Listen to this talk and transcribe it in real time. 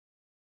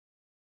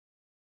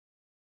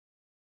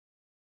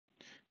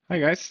Hi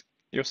guys,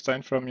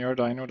 Jostein from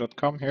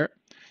YourDyno.com here.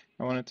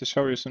 I wanted to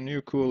show you some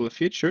new cool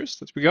features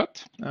that we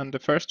got, and the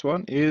first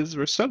one is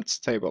results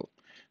table.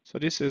 So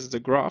this is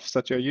the graphs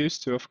that you're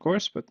used to, of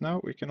course, but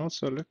now we can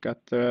also look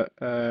at the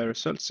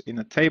results in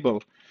a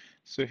table.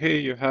 So here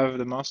you have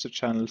the master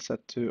channel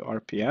set to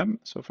RPM.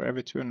 So for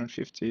every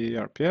 250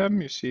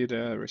 RPM, you see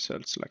the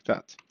results like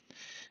that.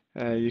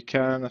 You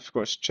can, of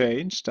course,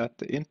 change that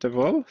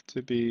interval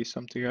to be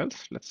something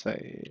else. Let's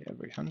say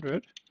every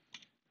 100.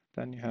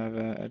 Then you have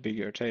a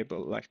bigger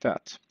table like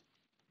that.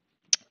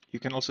 You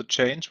can also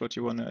change what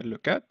you want to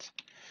look at.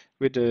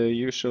 With the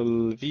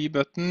usual V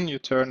button, you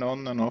turn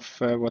on and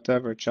off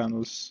whatever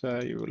channels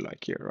you would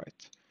like here,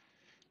 right?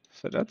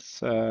 So that's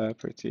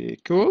pretty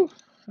cool.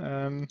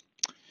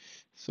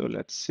 So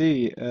let's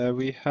see,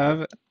 we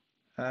have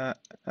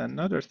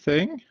another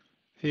thing.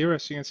 Here,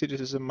 as you can see,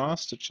 this is a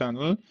master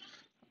channel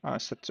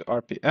set to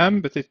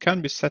RPM, but it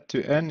can be set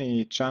to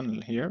any channel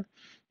here.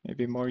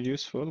 Maybe more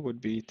useful would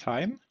be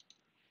time.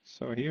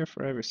 So here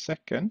for every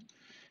second,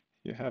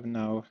 you have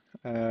now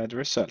the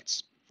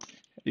results.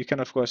 You can,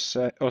 of course,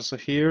 also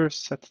here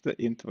set the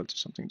interval to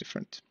something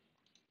different.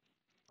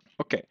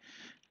 Okay,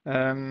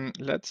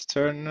 let's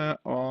turn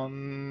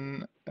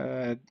on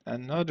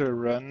another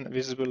run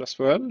visible as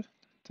well,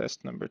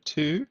 test number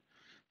 2.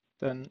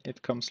 Then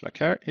it comes like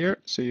here,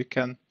 so you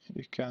can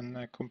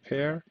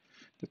compare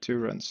the two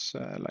runs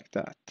like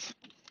that.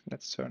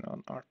 Let's turn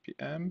on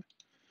RPM,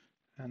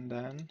 and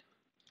then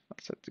I'll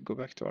set to go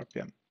back to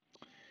RPM.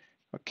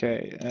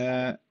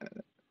 Okay,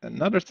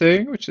 another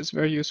thing which is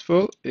very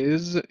useful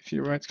is if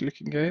you right click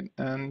again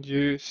and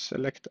you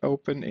select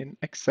open in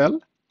Excel,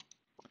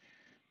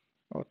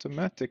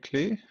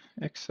 automatically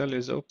Excel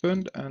is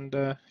opened, and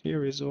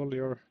here is all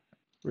your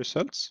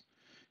results,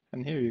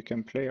 and here you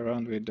can play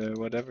around with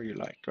whatever you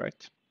like,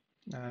 right?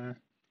 You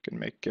can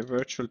make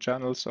virtual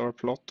channels or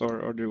plot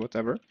or do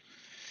whatever.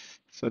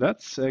 So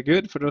that's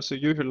good for those of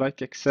you who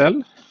like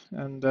Excel,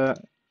 and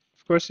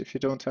of course if you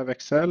don't have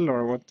Excel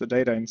or want the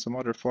data in some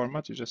other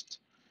format, you just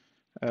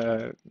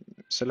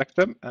select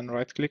them and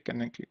right click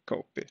and then click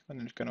copy, and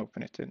then you can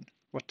open it in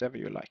whatever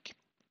you like.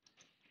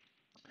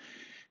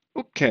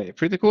 Okay,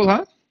 pretty cool,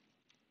 huh?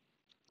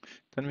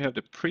 Then we have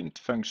the print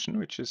function,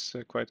 which is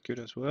quite good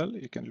as well.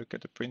 You can look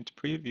at the print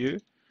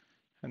preview,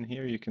 and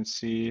here you can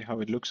see how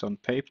it looks on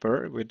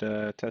paper with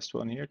test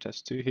 1 here,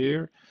 test 2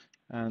 here,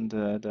 and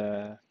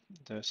the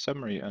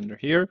summary under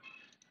here,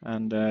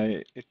 and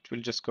it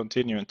will just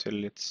continue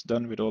until it's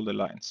done with all the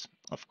lines.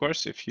 Of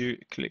course, if you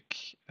click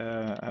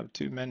have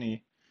too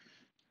many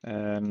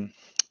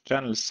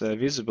channels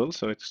visible,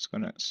 so it's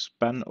going to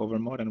span over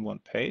more than one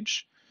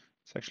page.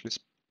 It's actually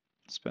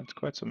spent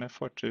quite some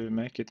effort to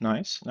make it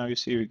nice. Now you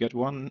see we get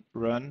one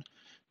run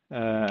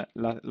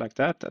like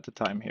that at a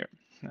time here.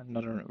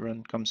 Another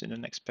run comes in the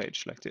next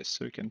page like this,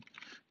 so we can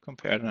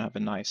compare and have a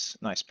nice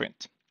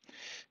print.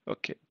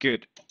 Okay,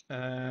 good.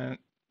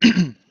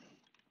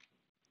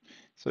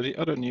 So the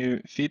other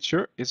new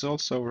feature is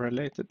also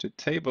related to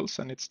tables,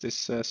 and it's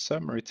this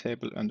summary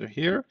table under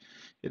here.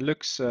 It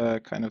looks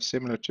kind of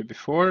similar to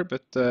before,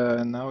 but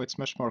now it's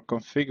much more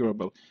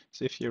configurable.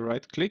 So if you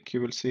right click,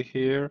 you will see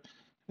here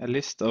a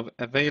list of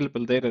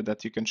available data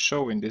that you can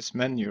show in this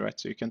menu, right?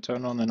 So you can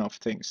turn on and off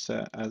things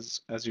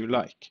as you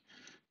like,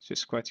 which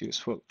is quite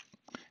useful.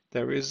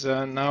 There is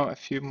now a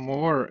few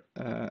more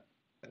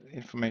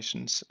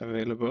informations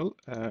available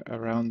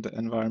around the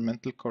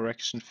environmental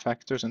correction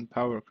factors and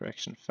power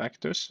correction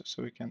factors.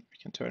 So we can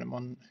turn them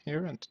on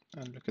here and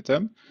look at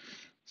them.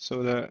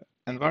 So the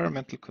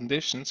environmental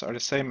conditions are the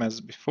same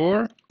as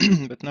before,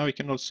 but now we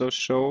can also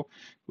show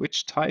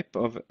which type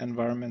of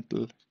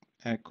environmental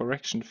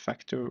correction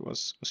factor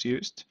was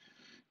used.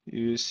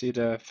 You see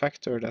the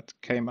factor that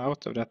came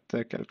out of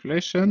that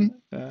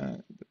calculation,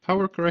 the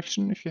power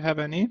correction if you have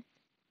any,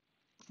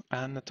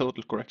 and the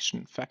total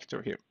correction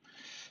factor here.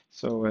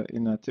 So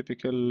in a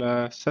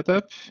typical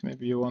setup,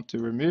 maybe you want to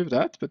remove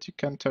that, but you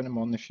can turn them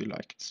on if you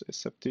like.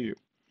 It's up to you.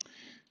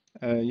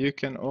 You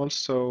can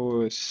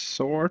also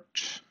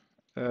sort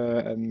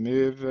and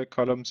move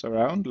columns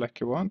around like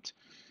you want.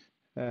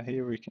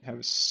 Here we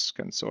can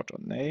sort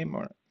on name,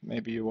 or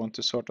maybe you want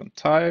to sort on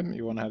time.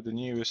 You want to have the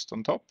newest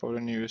on top or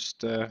the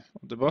newest on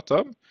the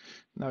bottom.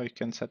 Now you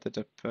can set it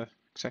up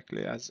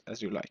exactly as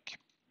you like.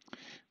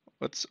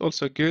 What's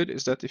also good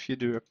is that if you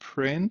do a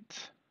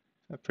print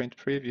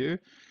preview,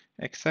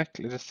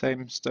 exactly the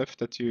same stuff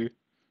that the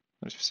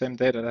same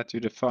data that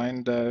you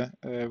defined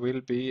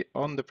will be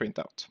on the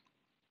printout.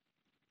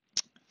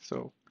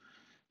 So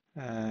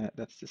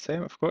that's the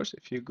same, of course.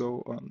 If you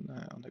go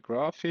on the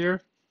graph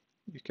here,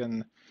 you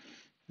can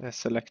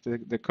select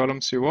the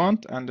columns you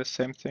want, and the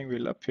same thing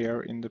will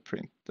appear in the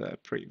print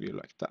preview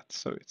like that.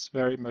 So it's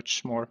very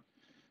much more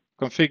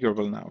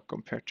configurable now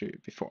compared to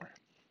before.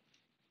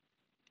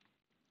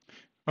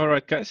 All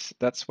right, guys,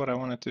 that's what I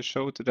wanted to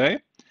show today.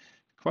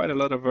 Quite a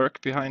lot of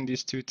work behind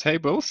these two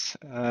tables,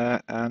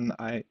 and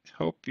I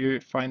hope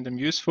you find them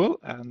useful,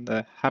 and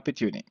happy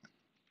tuning.